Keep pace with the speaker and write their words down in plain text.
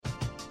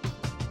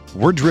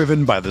We're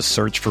driven by the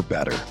search for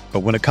better. But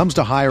when it comes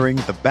to hiring,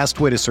 the best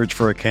way to search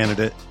for a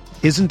candidate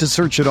isn't to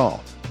search at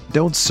all.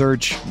 Don't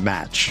search,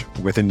 match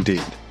with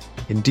Indeed.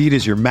 Indeed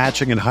is your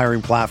matching and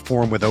hiring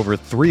platform with over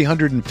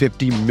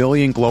 350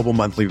 million global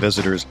monthly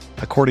visitors,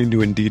 according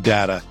to Indeed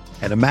data,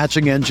 and a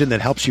matching engine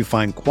that helps you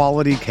find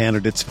quality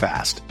candidates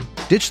fast.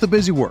 Ditch the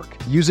busy work.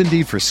 Use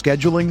Indeed for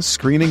scheduling,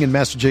 screening, and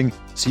messaging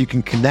so you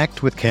can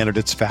connect with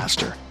candidates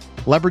faster.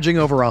 Leveraging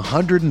over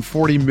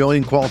 140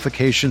 million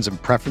qualifications and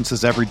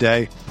preferences every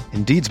day,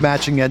 Indeed's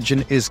matching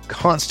engine is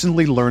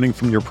constantly learning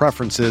from your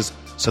preferences,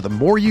 so the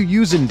more you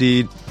use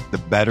Indeed, the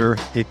better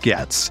it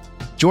gets.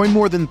 Join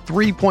more than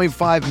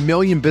 3.5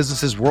 million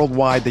businesses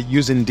worldwide that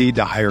use Indeed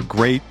to hire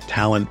great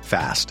talent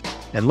fast.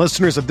 And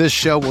listeners of this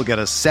show will get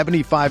a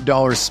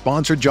 $75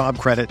 sponsored job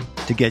credit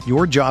to get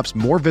your jobs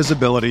more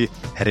visibility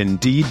at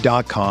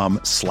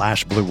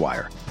Indeed.com/Blue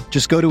Wire.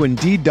 Just go to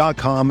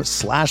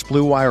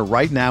Indeed.com/Blue Wire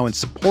right now and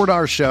support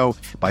our show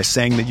by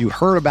saying that you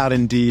heard about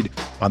Indeed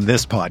on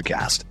this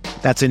podcast.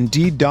 That's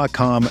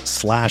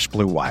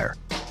Indeed.com/Blue Wire.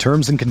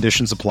 Terms and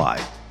conditions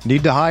apply.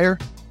 Need to hire?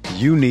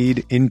 You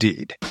need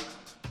Indeed.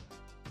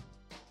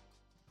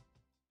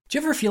 Do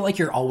you ever feel like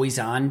you're always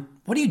on?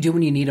 What do you do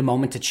when you need a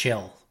moment to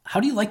chill? How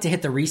do you like to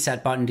hit the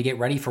reset button to get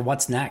ready for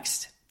what's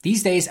next?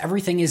 These days,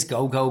 everything is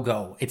go, go,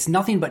 go. It's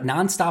nothing but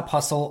nonstop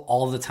hustle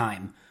all the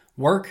time.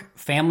 Work,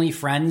 family,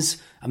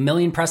 friends, a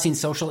million pressing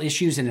social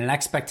issues, and an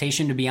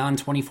expectation to be on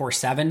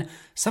 24/7.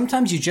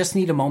 Sometimes you just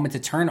need a moment to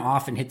turn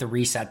off and hit the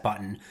reset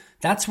button.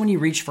 That's when you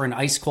reach for an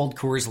ice-cold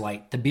Coors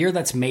Light, the beer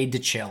that's made to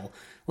chill.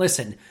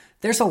 Listen,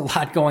 there's a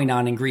lot going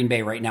on in Green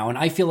Bay right now, and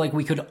I feel like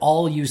we could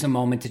all use a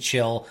moment to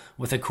chill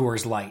with a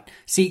Coors Light.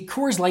 See,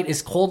 Coors Light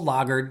is cold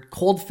lagered,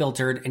 cold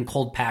filtered, and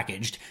cold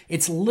packaged.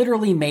 It's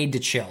literally made to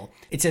chill.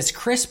 It's as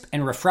crisp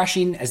and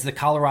refreshing as the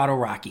Colorado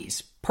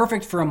Rockies.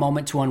 Perfect for a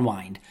moment to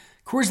unwind.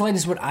 Coors Light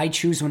is what I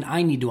choose when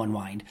I need to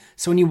unwind.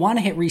 So when you want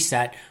to hit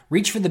reset,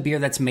 reach for the beer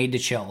that's made to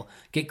chill.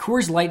 Get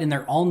Coors Light in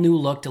their all-new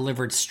look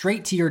delivered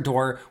straight to your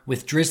door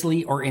with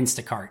Drizzly or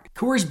Instacart.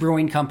 Coors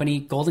Brewing Company,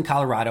 Golden,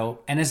 Colorado,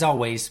 and as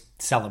always,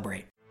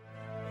 celebrate.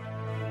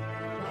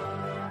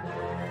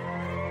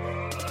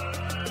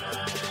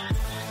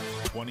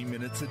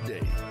 Minutes a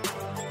day,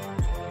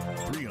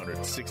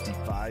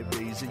 365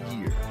 days a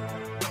year.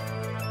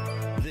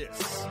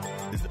 This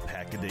is the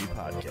Pack a Day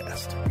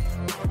Podcast.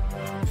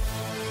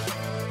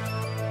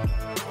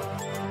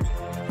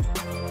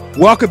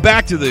 Welcome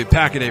back to the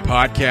Pack a Day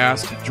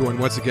Podcast, joined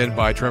once again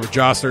by Trevor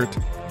Jossert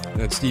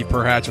and Steve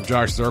Perhatch of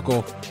Josh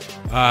Circle.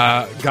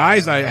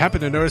 Guys, I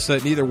happen to notice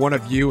that neither one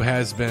of you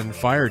has been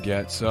fired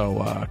yet,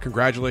 so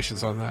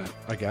congratulations on that,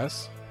 I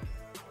guess.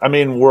 I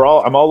mean,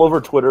 I'm all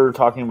over Twitter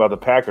talking about the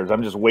Packers.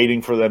 I'm just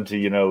waiting for them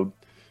to,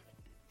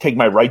 take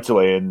my rights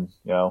away and,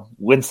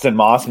 Winston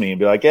Moss me and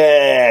be like,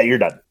 yeah, you're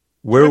done.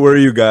 Where were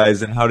you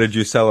guys and how did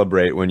you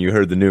celebrate when you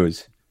heard the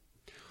news?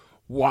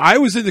 Well, I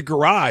was in the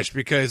garage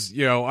because,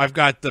 I've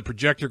got the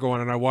projector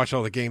going and I watch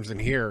all the games in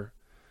here,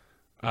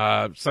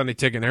 Sunday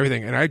Ticket and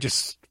everything. And I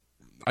just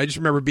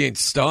remember being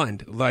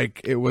stunned.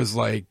 Like it was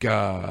like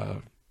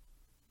a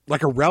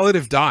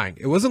relative dying.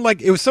 It wasn't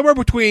like, it was somewhere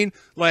between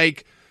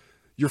like,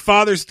 your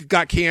father's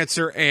got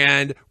cancer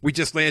and we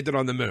just landed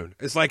on the moon.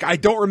 It's like, I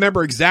don't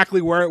remember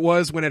exactly where it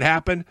was when it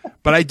happened,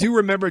 but I do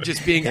remember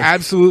just being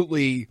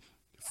absolutely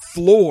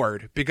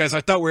floored because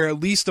I thought we were at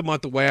least a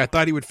month away. I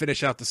thought he would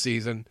finish out the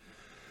season.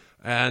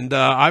 And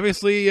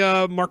obviously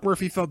Mark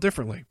Murphy felt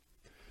differently.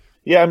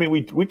 Yeah, I mean,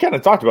 we kind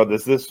of talked about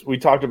this. We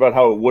talked about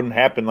how it wouldn't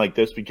happen like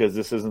this because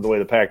this isn't the way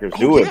the Packers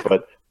do it.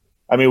 But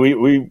I mean,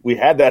 we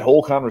had that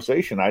whole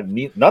conversation.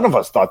 None of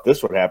us thought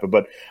this would happen,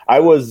 but I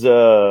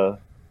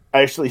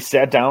actually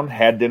sat down,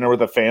 had dinner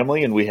with a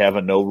family, and we have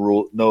a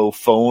no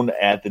phone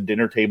at the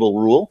dinner table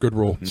rule. Good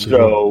rule.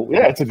 So,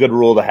 yeah, it's a good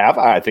rule to have.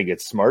 I think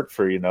it's smart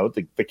for,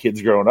 the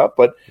kids growing up.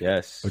 But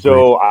yes.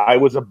 So I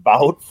was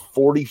about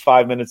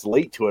 45 minutes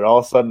late to it. All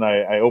of a sudden,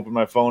 I opened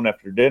my phone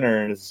after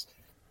dinner, and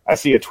I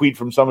see a tweet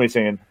from somebody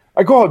saying,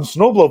 I go out and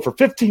snowblow for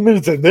 15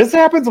 minutes, and this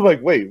happens? I'm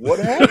like, wait, what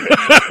happened?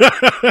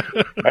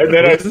 And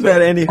then Wasn't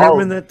that Andy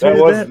Herman that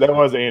tweeted that? That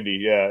was Andy,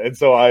 yeah. And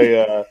so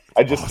I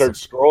just start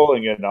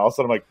scrolling, and all of a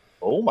sudden I'm like,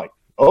 oh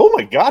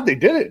my God, they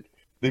did it.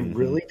 They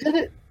really did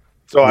it.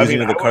 So Losing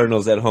to the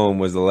Cardinals at home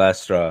was the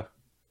last straw.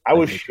 I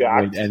was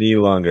shocked. Any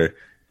longer.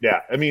 Yeah,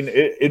 I mean,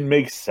 it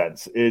makes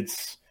sense.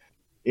 It's,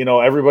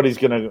 everybody's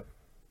going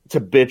to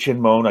bitch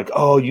and moan like,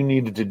 oh, you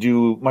needed to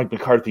do Mike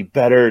McCarthy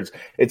better.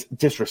 It's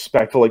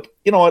disrespectful. Like,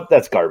 you know what?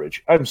 That's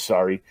garbage. I'm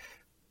sorry.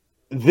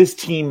 This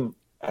team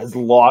had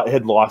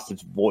lost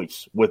its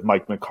voice with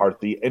Mike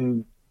McCarthy,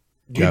 and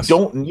you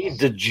don't need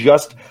to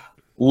just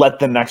let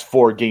the next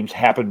 4 games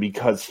happen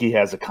because he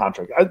has a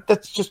contract.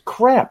 That's just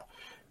crap.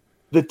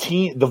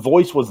 The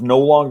voice was no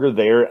longer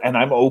there, and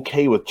I'm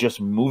okay with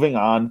just moving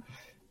on.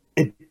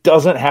 It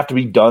doesn't have to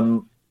be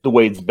done the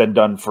way it's been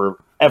done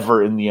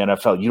forever in the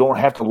NFL. You don't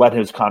have to let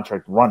his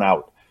contract run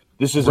out.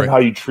 This isn't how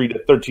you treat a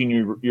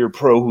 13-year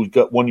pro who's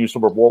got 1 year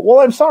Super Bowl.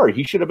 Well, I'm sorry.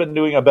 He should have been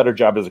doing a better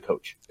job as a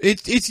coach.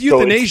 It's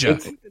euthanasia.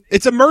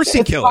 It's a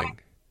mercy killing.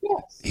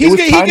 he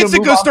gets to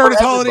go start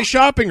his holiday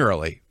shopping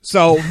early.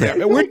 So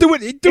we're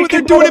doing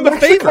him a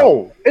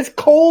favor. It's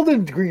cold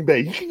in Green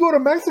Bay. He can go to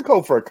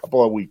Mexico for a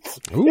couple of weeks.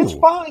 Ooh, it's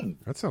fine.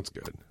 That sounds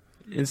good.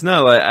 It's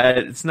not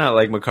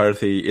like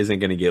McCarthy isn't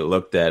going to get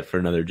looked at for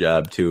another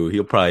job too.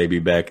 He'll probably be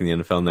back in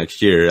the NFL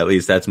next year. At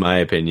least that's my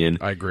opinion.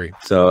 I agree.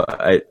 So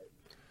I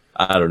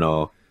don't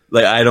know.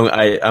 Like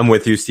I'm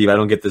with you, Steve. I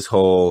don't get this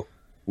whole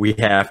we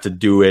have to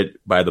do it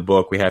by the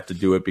book. We have to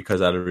do it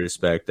because out of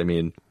respect. I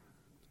mean,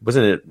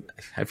 wasn't it?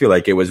 I feel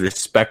like it was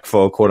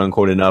respectful, quote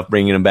unquote, enough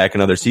bringing him back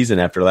another season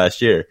after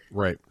last year.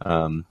 Right.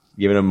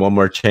 Giving him one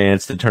more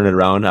chance to turn it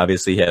around.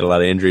 Obviously, he had a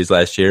lot of injuries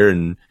last year,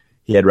 and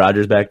he had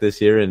Rodgers back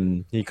this year,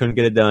 and he couldn't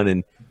get it done.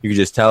 And you could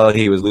just tell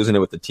he was losing it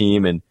with the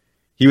team, and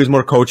he was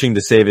more coaching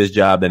to save his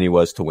job than he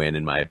was to win,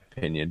 in my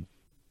opinion.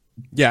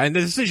 Yeah, and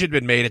the decision had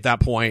been made at that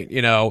point.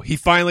 You know, he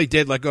finally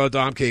did let go of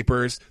Dom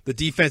Capers. The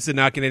defense did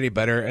not get any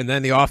better, and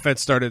then the offense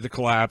started to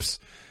collapse.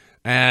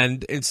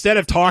 And instead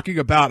of talking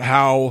about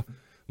how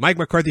Mike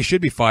McCarthy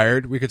should be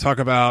fired, we could talk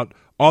about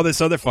all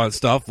this other fun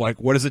stuff, like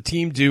what does the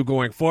team do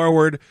going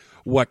forward?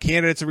 What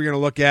candidates are we going to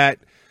look at?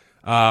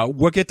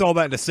 We'll get to all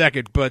that in a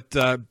second, but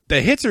the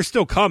hits are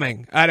still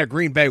coming out of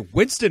Green Bay.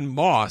 Winston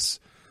Moss,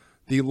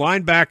 the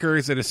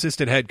linebackers and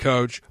assistant head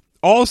coach,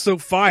 also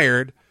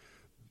fired,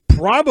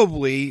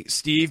 probably,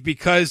 Steve,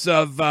 because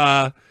of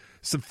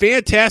some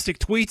fantastic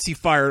tweets he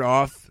fired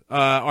off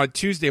on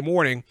Tuesday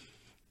morning.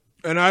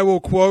 And I will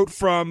quote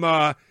from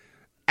at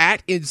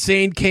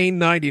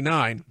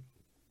InsaneKane99.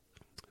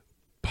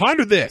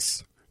 Ponder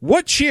this.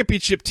 What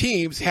championship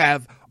teams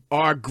have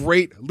our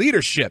great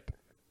leadership?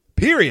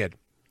 Period.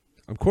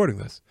 I'm quoting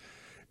this.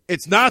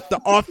 It's not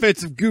the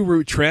offensive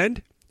guru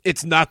trend.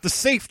 It's not the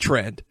safe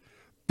trend.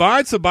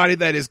 Find somebody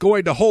that is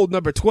going to hold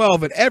number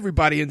 12 and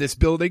everybody in this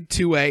building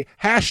to a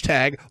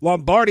hashtag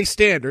Lombardi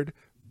standard,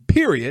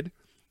 period.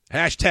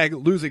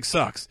 Hashtag losing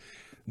sucks.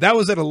 That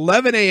was at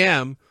 11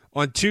 a.m.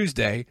 on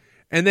Tuesday.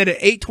 And then at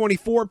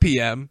 8:24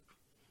 p.m.,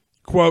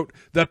 quote,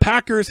 the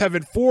Packers have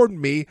informed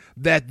me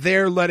that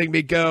they're letting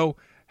me go.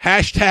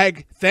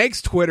 Hashtag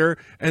thanks Twitter,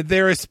 and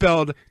there is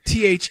spelled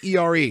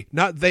THERE.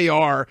 Not they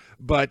are,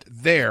 but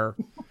there.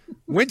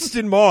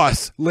 Winston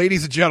Moss,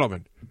 ladies and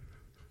gentlemen.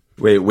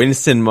 Wait,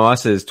 Winston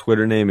Moss's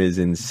Twitter name is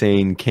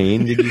Insane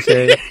Kane, did you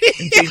say?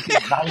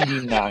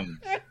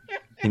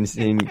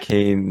 Insane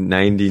Kane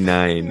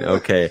 99.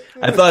 Okay.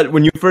 I thought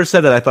when you first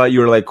said that, I thought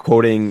you were like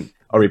quoting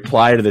a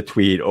reply to the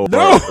tweet or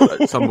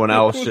someone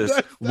else, just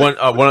someone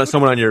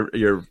on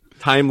your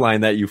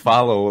timeline that you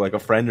follow, like a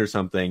friend or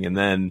something, and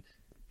then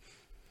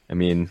I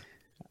mean,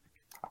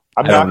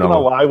 I'm not going to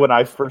lie. When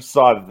I first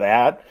saw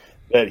that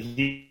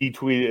he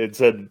tweeted and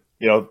said,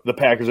 you know, the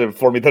Packers have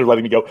informed me they're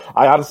letting me go,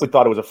 I honestly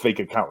thought it was a fake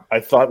account. I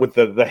thought with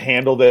the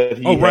handle that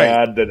he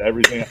had and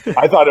everything,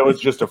 I thought it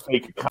was just a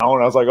fake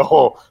account. I was like,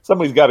 oh,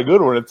 somebody's got a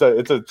good one.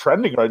 It's a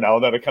trending right now.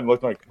 And then it kind of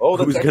looked like, oh,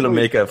 who's going to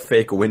make a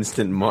fake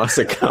Winston Moss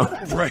account?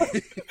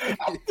 Right.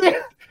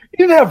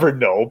 You never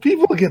know.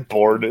 People get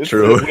bored.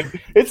 True.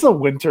 It's a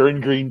winter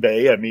in Green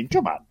Bay. I mean,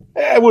 come on.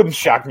 It wouldn't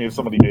shock me if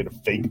somebody made a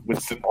fake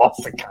Winston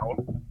Moss account.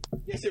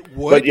 Yes, it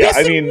would. But yeah,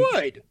 yes,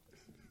 it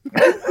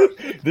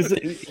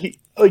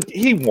would.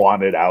 He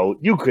wanted out.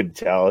 You could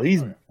tell.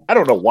 I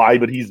don't know why,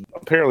 but he's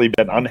apparently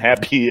been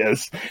unhappy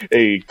as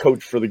a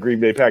coach for the Green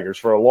Bay Packers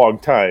for a long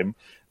time.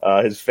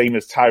 His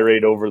famous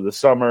tirade over the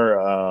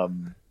summer.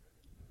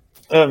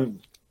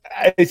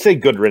 I say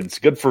good riddance.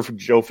 Good for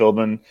Joe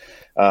Philbin.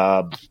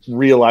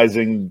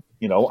 Realizing,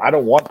 you know, I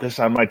don't want this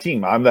on my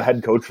team. I'm the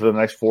head coach for the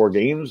next 4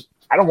 games.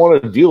 I don't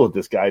want to deal with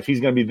this guy. If he's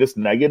going to be this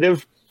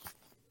negative,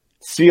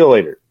 see you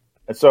later.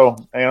 And so,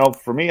 you know,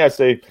 for me, I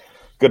say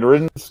good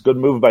riddance, good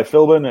move by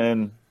Philbin,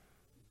 and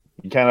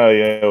you kind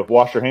of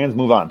wash your hands,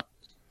 move on.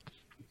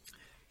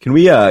 Can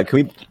we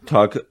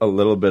talk a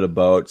little bit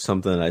about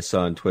something that I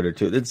saw on Twitter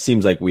too? It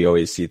seems like we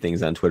always see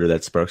things on Twitter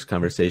that sparks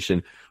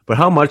conversation. But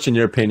how much, in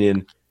your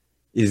opinion,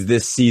 is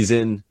this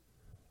season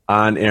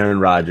on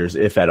Aaron Rodgers,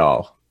 if at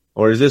all?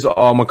 Or is this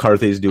all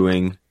McCarthy's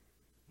doing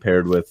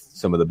paired with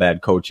some of the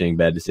bad coaching,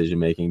 bad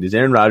decision-making? Does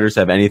Aaron Rodgers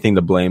have anything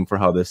to blame for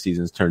how this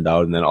season's turned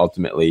out and then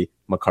ultimately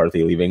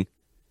McCarthy leaving?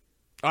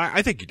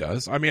 I think he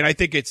does. I mean, I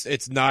think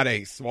it's not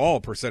a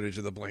small percentage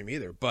of the blame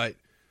either, but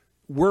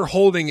we're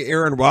holding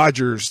Aaron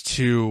Rodgers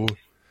to,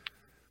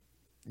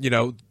 you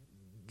know,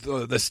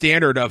 the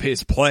standard of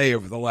his play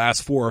over the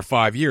last 4 or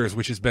 5 years,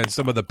 which has been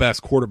some of the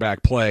best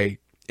quarterback play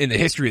in the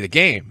history of the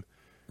game.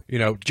 You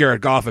know,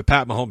 Jared Goff and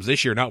Pat Mahomes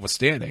this year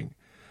notwithstanding.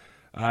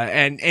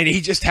 And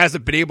he just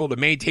hasn't been able to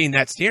maintain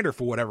that standard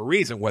for whatever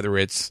reason, whether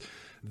it's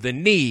the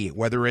knee,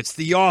 whether it's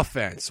the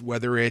offense,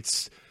 whether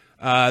it's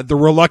the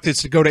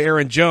reluctance to go to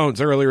Aaron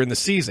Jones earlier in the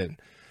season,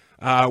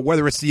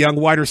 whether it's the young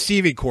wide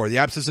receiving core, the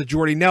absence of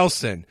Jordy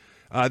Nelson,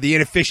 the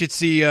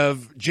inefficiency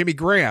of Jimmy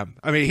Graham.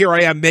 I mean, here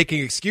I am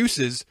making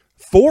excuses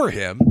for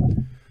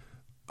him,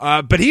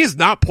 but he has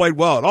not played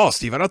well at all,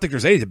 Steve. I don't think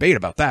there's any debate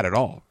about that at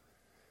all.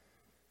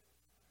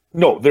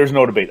 No, there's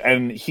no debate.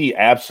 And he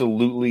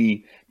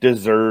absolutely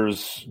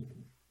deserves,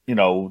 you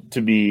know,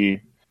 to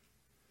be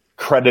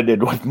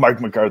credited with Mike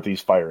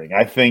McCarthy's firing.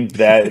 I think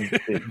that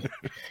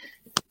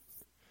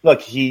look,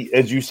 he,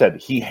 as you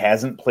said, he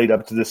hasn't played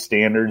up to the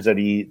standards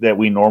that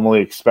we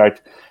normally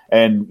expect.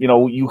 And,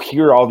 you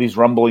hear all these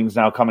rumblings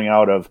now coming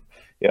out of,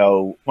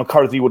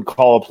 McCarthy would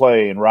call a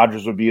play and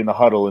Rodgers would be in the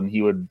huddle and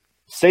he would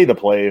say the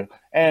play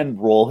and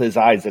roll his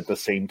eyes at the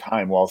same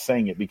time while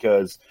saying it,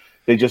 because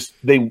they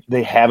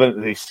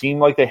seem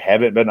like they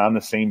haven't been on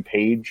the same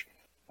page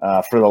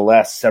for the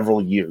last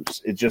several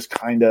years. It just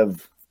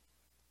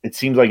it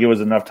seems like it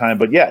was enough time.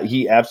 But yeah,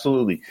 he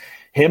absolutely,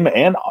 him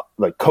and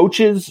like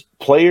coaches,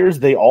 players,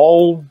 they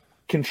all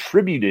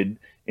contributed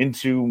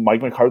into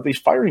Mike McCarthy's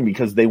firing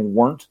because they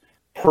weren't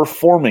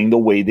performing the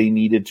way they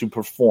needed to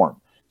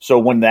perform. So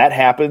when that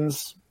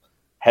happens,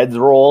 heads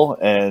roll,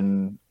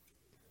 and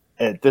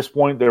at this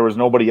point there was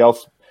nobody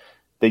else.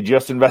 They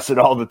just invested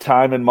all the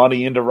time and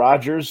money into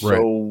Rodgers, right.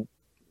 So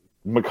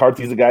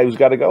McCarthy's the guy who's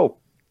got to go.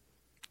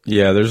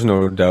 Yeah, there's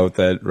no doubt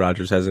that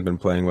Rodgers hasn't been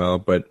playing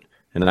well,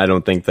 and I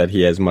don't think that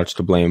he has much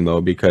to blame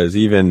though, because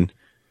even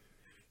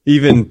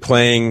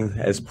playing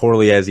as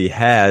poorly as he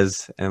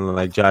has, and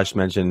like Josh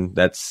mentioned,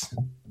 that's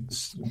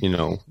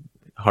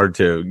hard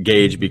to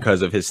gauge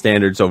because of his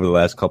standards over the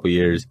last couple of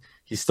years.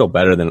 He's still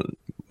better than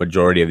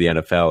majority of the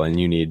NFL, and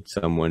you need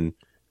someone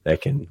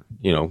that can,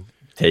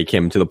 take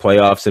him to the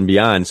playoffs and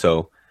beyond.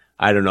 So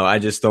I don't know. I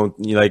just don't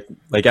like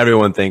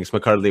everyone thinks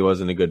McCarthy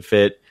wasn't a good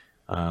fit.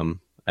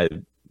 I'm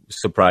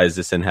surprised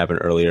this didn't happen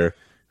earlier.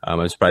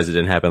 I'm surprised it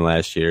didn't happen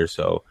last year.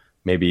 So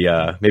maybe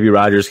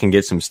Rodgers can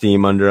get some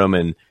steam under him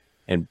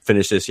and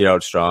finish this year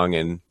out strong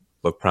and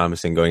look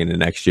promising going into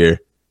next year.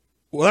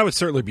 Well, that would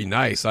certainly be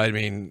nice. I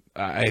mean,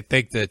 I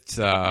think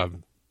that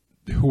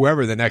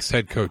whoever the next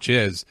head coach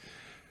is,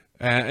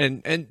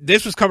 and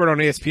this was covered on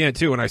ESPN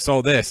too, and I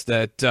saw this,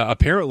 that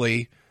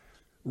apparently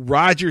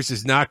Rodgers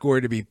is not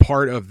going to be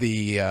part of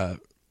the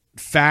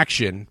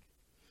faction,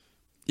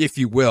 if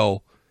you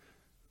will,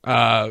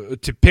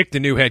 to pick the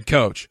new head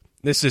coach.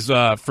 This is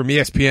from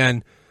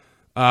ESPN.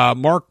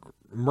 Mark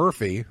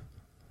Murphy,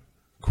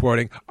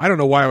 quoting, I don't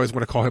know why I always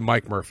want to call him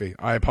Mike Murphy.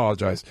 I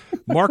apologize.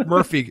 Mark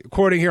Murphy,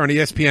 quoting here on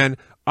ESPN,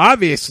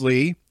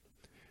 obviously,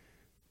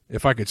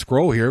 if I could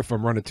scroll here, if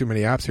I'm running too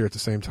many apps here at the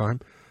same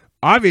time,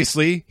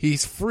 obviously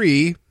he's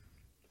free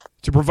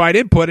to provide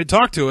input and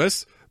talk to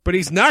us, but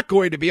he's not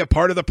going to be a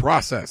part of the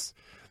process.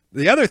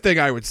 The other thing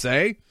I would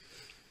say,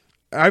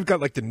 I've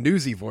got like the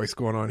newsy voice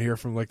going on here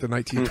from like the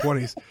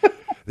 1920s.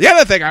 The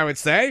other thing I would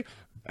say,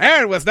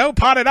 there was no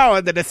pot at all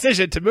in the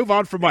decision to move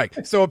on from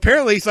Mike. So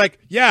apparently he's like,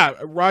 yeah,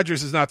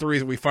 Rodgers is not the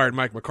reason we fired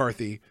Mike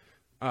McCarthy,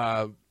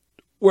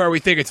 where we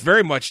think it's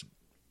very much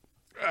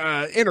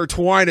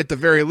intertwined at the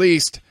very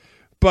least.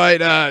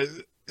 But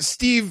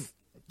Steve,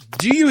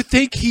 do you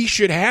think he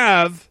should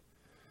have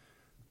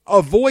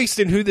a voice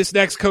in who this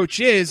next coach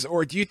is,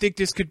 or do you think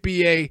this could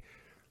be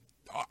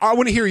I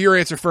want to hear your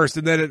answer first,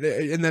 and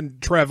then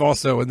Trev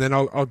also, and then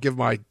I'll give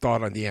my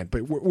thought on the end.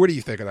 But what do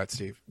you think of that,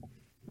 Steve?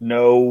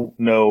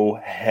 No,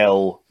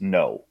 hell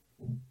no.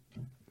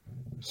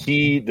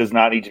 He does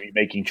not need to be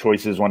making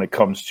choices when it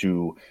comes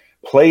to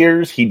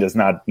players. He does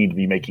not need to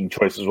be making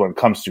choices when it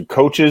comes to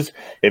coaches.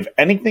 If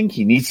anything,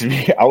 he needs to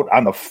be out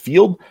on the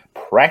field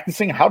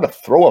practicing how to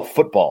throw a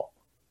football,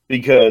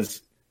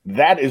 because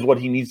that is what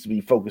he needs to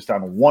be focused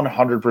on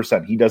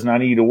 100%. He does not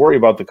need to worry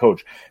about the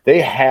coach. They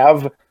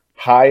have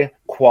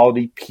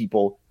high-quality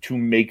people to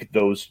make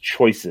those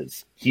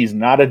choices. He's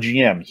not a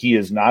GM. He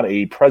is not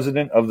a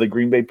president of the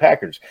Green Bay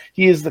Packers.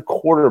 He is the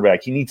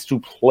quarterback. He needs to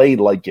play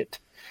like it.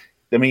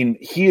 I mean,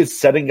 he is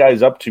setting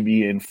guys up to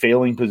be in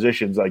failing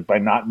positions, like by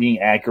not being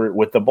accurate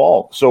with the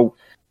ball. So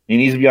he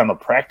needs to be on the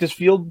practice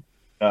field.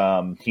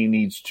 He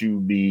needs to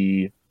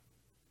be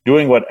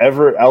doing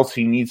whatever else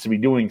he needs to be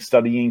doing,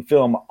 studying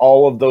film,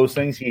 all of those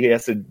things. He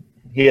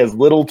has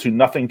little to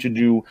nothing to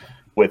do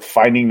with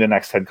finding the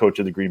next head coach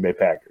of the Green Bay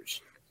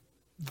Packers.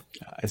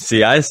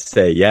 See, I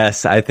say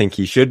yes. I think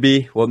he should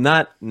be. Well,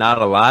 not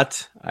a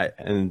lot.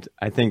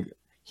 I think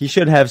he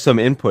should have some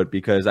input,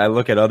 because I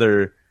look at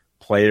other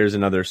players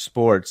in other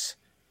sports,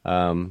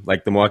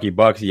 like the Milwaukee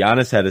Bucks.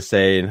 Giannis had a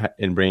say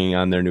in bringing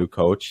on their new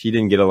coach. He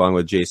didn't get along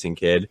with Jason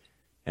Kidd,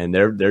 and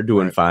they're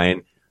doing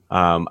fine.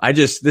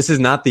 This is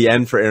not the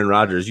end for Aaron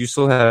Rodgers. You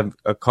still have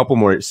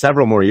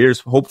several more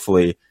years,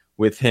 hopefully,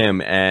 with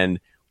him.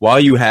 And while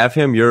you have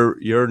him,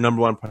 your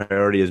number one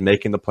priority is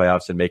making the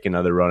playoffs and making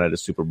another run at a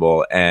Super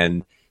Bowl.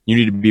 And you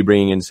need to be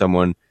bringing in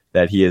someone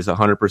that he is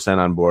 100%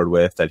 on board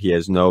with, that he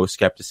has no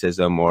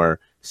skepticism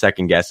or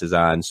second guesses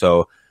on.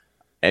 So,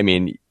 I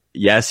mean,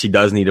 yes, he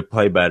does need to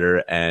play better,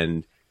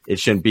 and it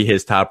shouldn't be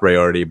his top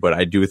priority. But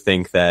I do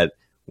think that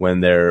when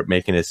they're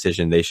making a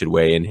decision, they should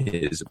weigh in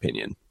his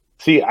opinion.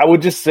 See, I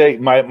would just say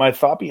my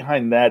thought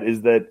behind that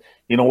is that,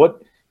 you know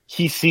what?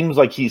 He seems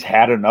like he's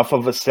had enough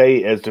of a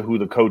say as to who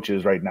the coach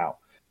is right now.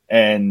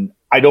 And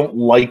I don't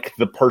like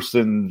the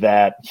person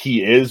that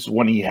he is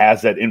when he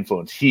has that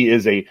influence. He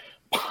is a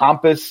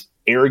pompous,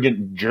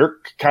 arrogant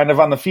jerk kind of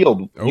on the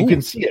field. Ooh. You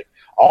can see it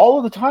all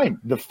of the time.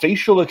 The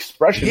facial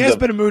expressions. He has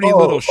been a moody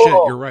little shit.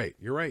 You're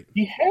right.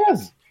 He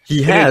has.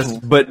 He has,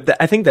 but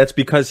I think that's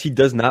because he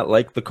does not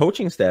like the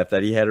coaching staff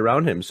that he had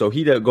around him. So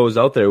he goes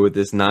out there with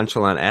this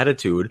nonchalant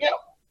attitude. Yeah,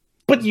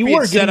 but you being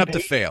are set up to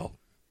fail.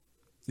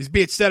 He's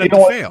being set up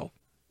to fail.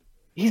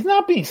 He's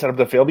not being set up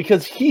to fail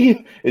because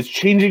he is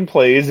changing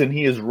plays and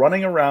he is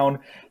running around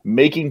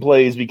making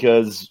plays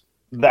because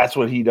that's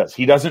what he does.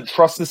 He doesn't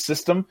trust the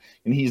system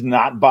and he's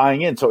not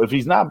buying in. So if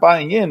he's not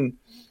buying in,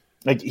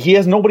 like, he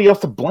has nobody else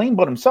to blame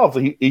but himself.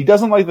 He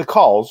doesn't like the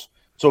calls,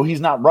 so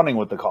he's not running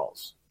with the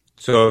calls.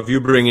 So if you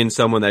bring in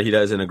someone that he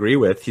doesn't agree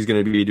with, he's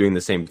going to be doing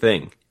the same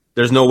thing.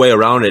 There's no way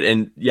around it.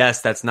 And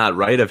yes, that's not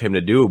right of him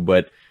to do,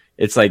 but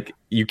it's like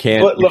you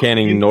can't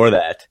ignore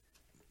that.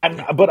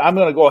 But I'm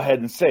going to go ahead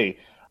and say,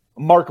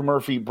 Mark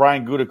Murphy,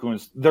 Brian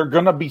Gutekunst, they're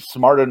going to be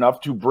smart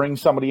enough to bring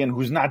somebody in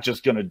who's not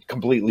just going to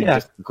completely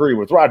disagree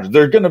with Rodgers.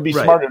 They're going to be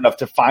smart enough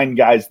to find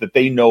guys that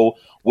they know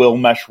will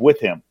mesh with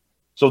him.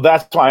 So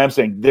that's why I'm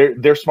saying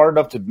they're smart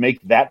enough to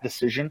make that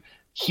decision.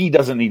 He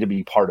doesn't need to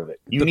be part of it.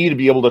 You need to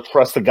be able to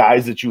trust the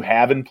guys that you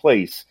have in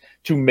place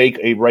to make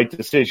a right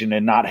decision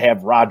and not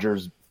have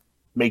Rodgers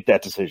make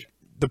that decision.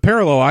 The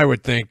parallel I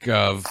would think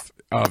of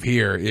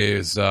here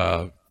is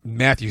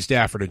Matthew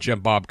Stafford and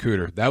Jim Bob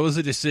Cooter. That was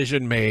a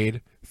decision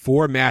made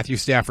for Matthew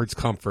Stafford's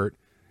comfort.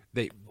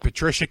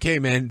 Patricia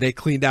came in, they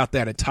cleaned out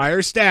that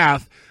entire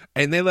staff,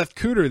 and they left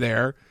Cooter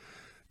there,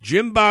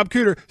 Jim Bob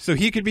Cooter, so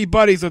he could be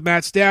buddies with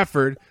Matt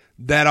Stafford.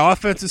 That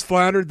offense has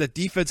floundered. That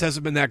defense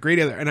hasn't been that great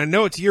either. And I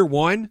know it's year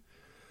one,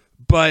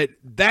 but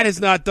that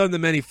has not done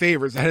them any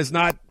favors. That has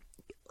not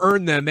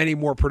earned them any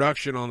more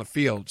production on the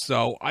field.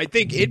 So I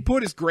think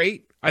input is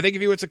great. I think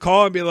if he wants to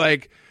call and be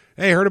like,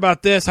 hey, heard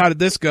about this. How did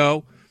this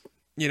go?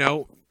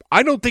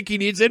 I don't think he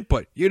needs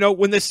input.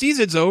 When the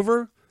season's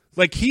over,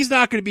 like, he's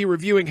not going to be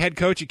reviewing head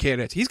coaching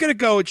candidates. He's going to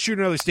go and shoot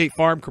another State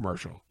Farm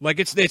commercial. Like,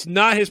 it's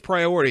not his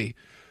priority,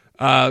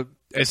 as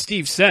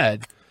Steve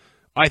said.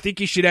 I think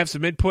he should have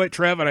some input,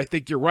 Trev, and I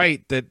think you're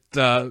right that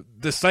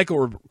this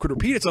cycle could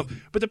repeat itself.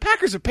 But the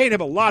Packers are paying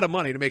him a lot of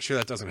money to make sure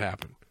that doesn't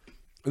happen.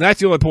 And that's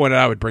the only point that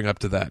I would bring up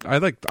to that. I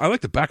like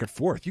the back and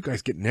forth. You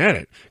guys getting at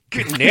it.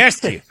 Getting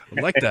nasty.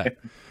 I like that.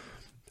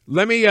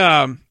 Let me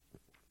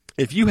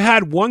if you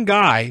had one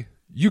guy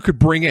you could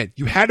bring in,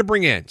 you had to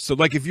bring in. So,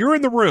 like, if you're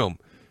in the room,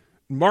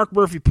 Mark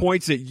Murphy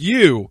points at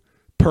you,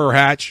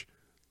 Perhatch,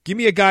 give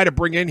me a guy to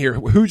bring in here.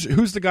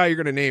 Who's the guy you're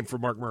going to name for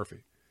Mark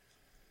Murphy?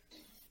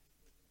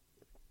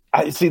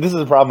 I see. This is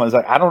the problem. Is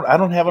like I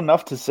don't have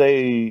enough to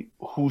say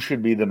who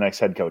should be the next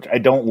head coach. I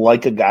don't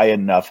like a guy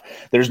enough.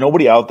 There's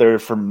nobody out there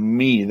for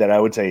me that I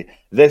would say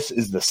this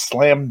is the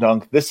slam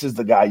dunk. This is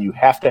the guy you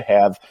have to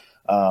have.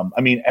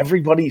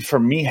 Everybody for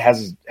me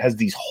has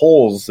these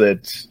holes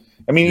that.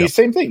 The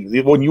same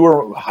thing. When you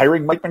were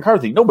hiring Mike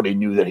McCarthy, nobody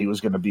knew that he was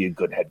going to be a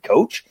good head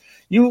coach.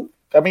 He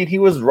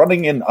was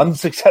running an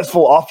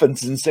unsuccessful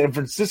offense in San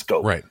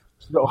Francisco. Right.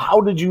 So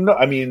how did you know?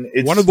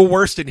 It's one of the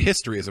worst in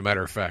history, as a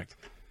matter of fact.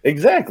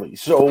 Exactly.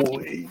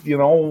 So,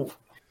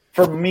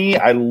 for me,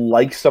 I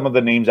like some of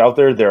the names out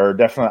there. There are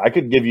definitely – I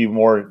could give you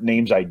more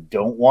names I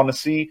don't want to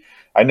see.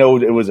 I know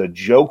it was a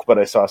joke, but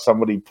I saw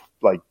somebody,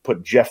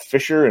 put Jeff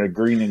Fisher in a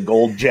green and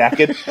gold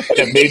jacket, and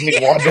it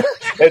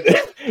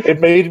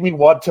made me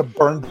want to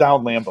burn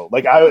down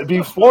Lambeau.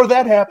 Before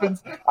that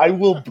happens, I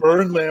will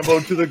burn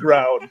Lambeau to the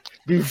ground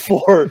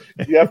before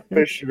Jeff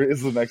Fisher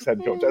is the next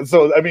head coach. And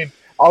so,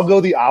 I'll go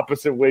the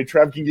opposite way.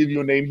 Trev can give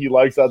you a name he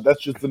likes.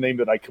 That's just the name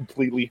that I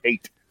completely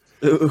hate.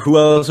 Who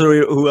else are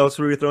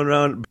we throwing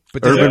around?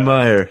 Urban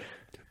Meyer.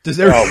 Does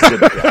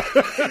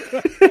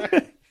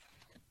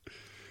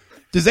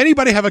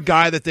anybody have a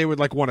guy that they would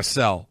want to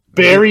sell?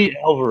 Barry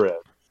Alvarez.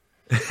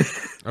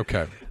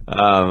 Okay.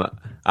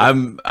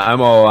 I'm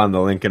all on the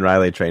Lincoln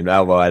Riley train.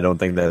 Although I don't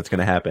think that's going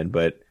to happen,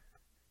 but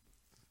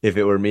if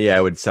it were me,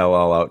 I would sell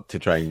all out to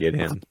try and get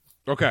him.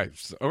 Okay.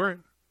 All right.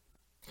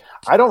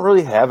 I don't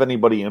really have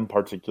anybody in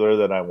particular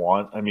that I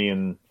want.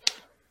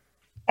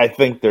 I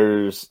think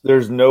there's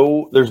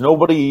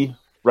nobody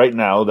right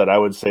now that I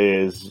would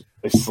say is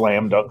a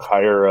slam dunk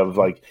hire of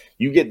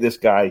you get this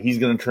guy, he's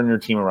going to turn your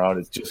team around.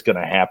 It's just going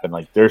to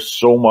happen. There's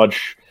so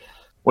much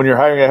when you're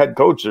hiring a head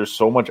coach. There's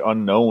so much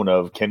unknown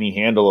of can he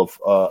handle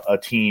a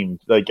team.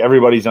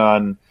 Everybody's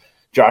on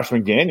Josh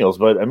McDaniels,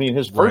 but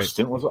his first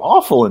stint was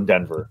awful in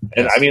Denver.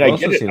 And yes, I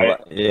get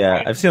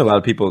it. I've seen a lot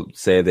of people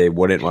say they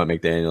wouldn't want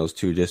McDaniels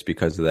too, just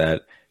because of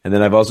that. And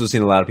then I've also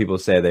seen a lot of people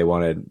say they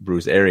wanted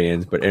Bruce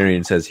Arians, but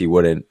Arians says he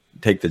wouldn't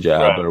take the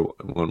job or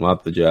wouldn't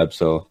want the job.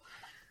 So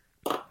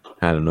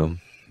I don't know.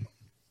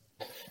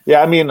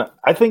 Yeah,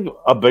 I think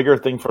a bigger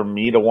thing for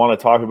me to want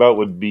to talk about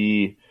would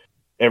be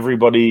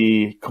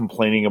everybody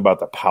complaining about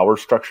the power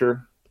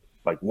structure.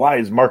 Why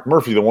is Mark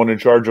Murphy the one in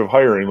charge of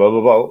hiring? Blah,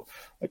 blah,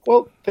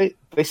 blah.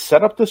 They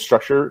set up this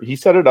structure. He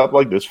set it up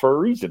like this for a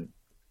reason.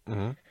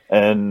 Mm-hmm.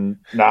 And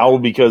now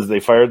because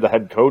they fired the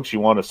head coach, you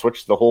want to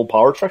switch the whole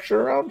power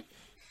structure around?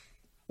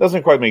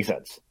 Doesn't quite make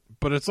sense.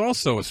 But it's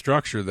also a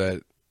structure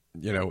that,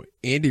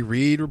 Andy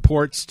Reid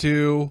reports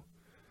to.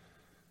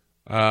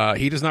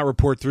 He does not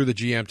report through the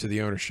GM to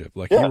the ownership.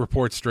 He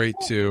reports straight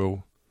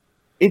to.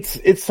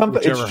 It's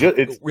something. Whichever.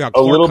 It's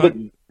a little bit.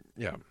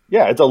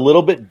 Yeah, it's a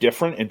little bit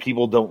different, and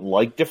people don't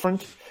like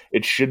different.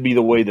 It should be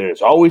the way that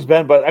it's always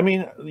been. But, I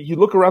mean, you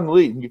look around the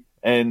league,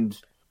 and,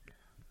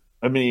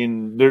 I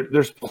mean,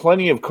 there's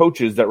plenty of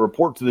coaches that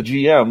report to the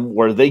GM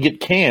where they get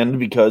canned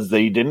because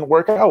they didn't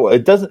work out.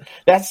 It doesn't.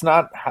 That's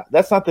not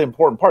the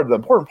important part. The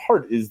important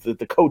part is that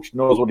the coach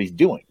knows what he's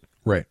doing.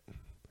 Right.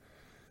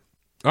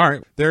 All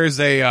right. There is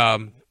a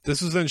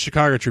this is in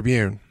Chicago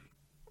Tribune.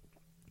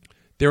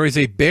 There is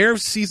a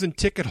Bears season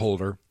ticket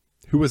holder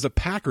who is a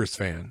Packers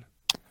fan.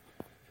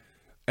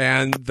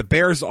 And the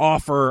Bears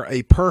offer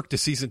a perk to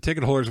season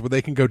ticket holders where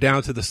they can go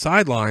down to the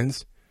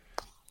sidelines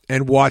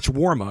and watch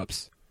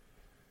warm-ups.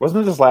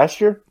 Wasn't this last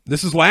year?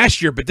 This is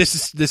last year, but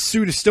this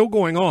suit is still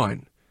going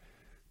on.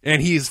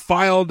 And he's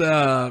filed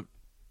I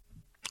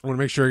want to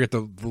make sure I get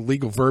the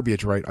legal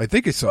verbiage right. I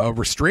think it's a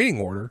restraining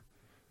order.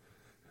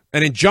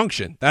 An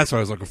injunction, that's what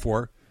I was looking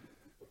for,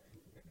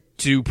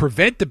 to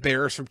prevent the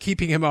Bears from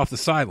keeping him off the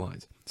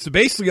sidelines. So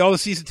basically all the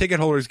season ticket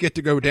holders get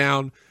to go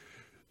down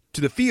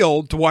to the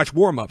field to watch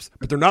warm-ups,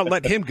 but they're not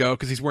letting him go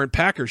because he's wearing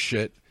Packers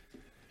shit.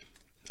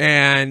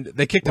 And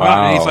they kicked him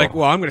out, and he's like,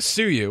 well, I'm going to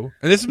sue you.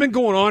 And this has been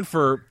going on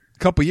for a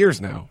couple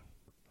years now.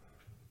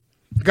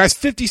 The guy's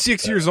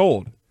 56 years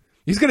old.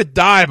 He's going to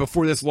die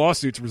before this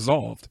lawsuit's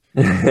resolved.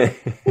 But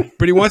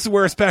he wants to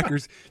wear his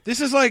Packers. This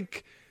is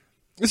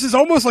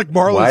almost like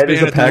Marlon's Why band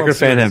does a at the World Packer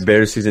fan Series. have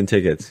Bears season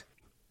tickets?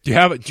 Do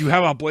you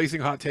have a blazing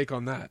hot take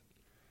on that?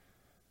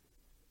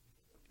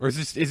 Or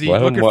is he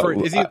Let looking him, for?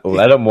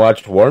 let him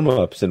watch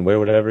warm-ups and wear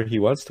whatever he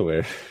wants to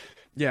wear.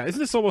 Yeah, isn't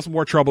this almost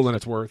more trouble than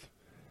it's worth?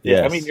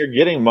 Yes. I mean, you're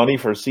getting money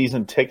for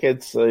season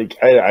tickets.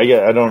 Like,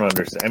 I don't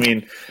understand. I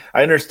mean,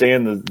 I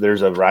understand that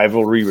there's a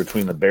rivalry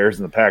between the Bears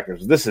and the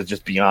Packers. This is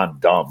just beyond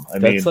dumb.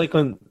 That's like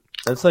when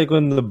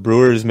the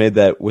Brewers made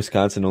that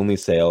Wisconsin only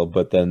sale,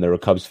 but then there were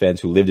Cubs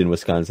fans who lived in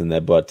Wisconsin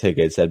that bought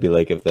tickets. That'd be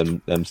like if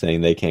them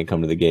saying they can't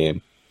come to the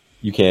game.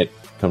 You can't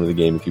come to the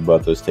game if you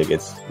bought those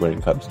tickets wearing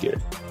Cubs gear.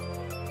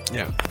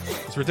 Yeah,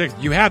 it's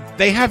ridiculous.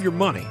 They have your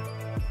money.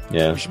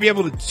 Yeah, You should be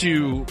able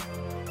to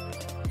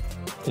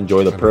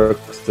enjoy the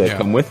perks that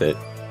come with it.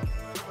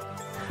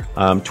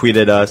 Tweet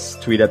at us.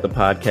 Tweet at the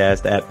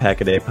podcast at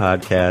Packaday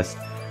Podcast,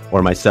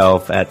 or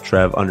myself at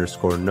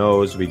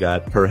Trev_knows. We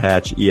got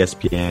Perhatch,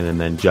 ESPN, and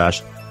then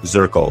Josh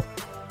Zirkle.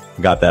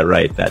 Got that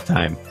right that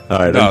time. All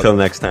right, until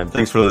next time.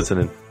 Thanks for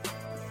listening.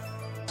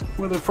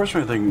 Well, the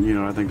frustrating thing,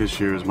 I think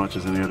this year, as much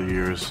as any other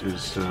year, is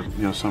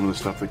some of the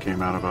stuff that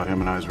came out about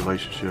him and I's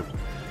relationship.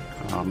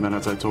 And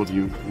as I told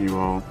you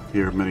all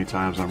here many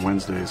times on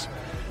Wednesdays,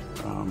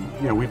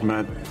 we've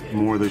met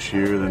more this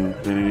year than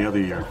any other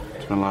year.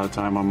 Spent a lot of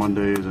time on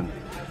Mondays and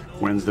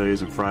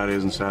Wednesdays and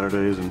Fridays and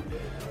Saturdays, and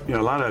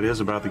a lot of that is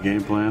about the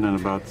game plan and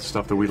about the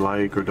stuff that we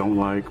like or don't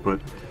like, but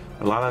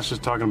a lot of that's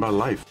just talking about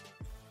life.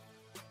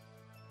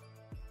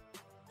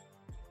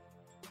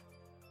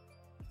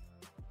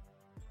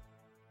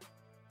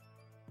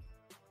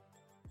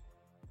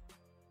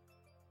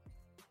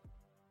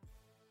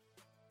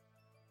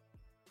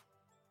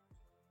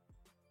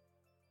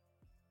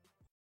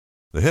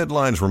 The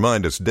headlines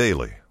remind us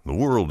daily, the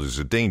world is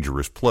a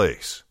dangerous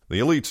place. The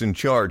elites in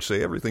charge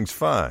say everything's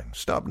fine,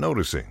 stop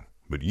noticing.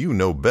 But you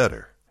know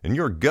better. And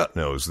your gut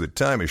knows that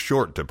time is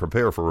short to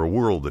prepare for a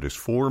world that is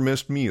 4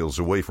 missed meals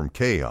away from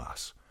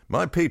chaos.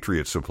 My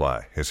Patriot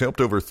Supply has helped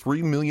over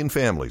 3 million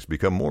families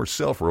become more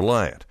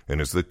self-reliant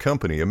and is the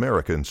company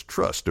Americans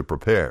trust to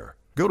prepare.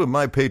 Go to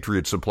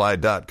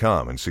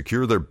MyPatriotSupply.com and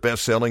secure their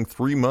best-selling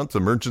 3-month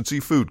emergency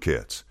food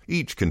kits.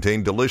 Each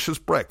contain delicious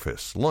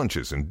breakfasts,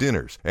 lunches, and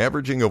dinners,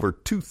 averaging over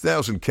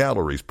 2,000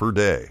 calories per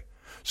day.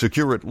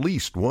 Secure at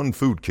least 1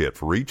 food kit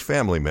for each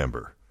family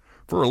member.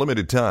 For a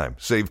limited time,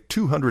 save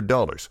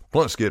 $200,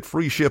 plus get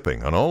free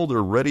shipping on all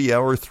their Ready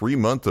Hour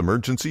 3-month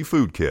emergency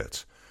food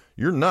kits.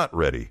 You're not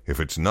ready if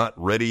it's not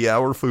Ready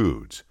Hour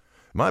Foods.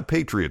 My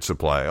Patriot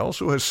Supply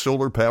also has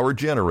solar power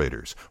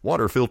generators,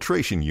 water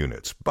filtration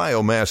units,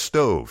 biomass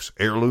stoves,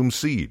 heirloom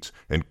seeds,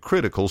 and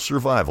critical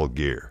survival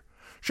gear.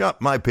 Shop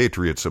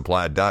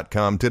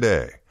MyPatriotSupply.com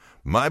today.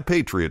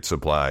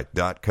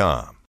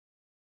 MyPatriotSupply.com.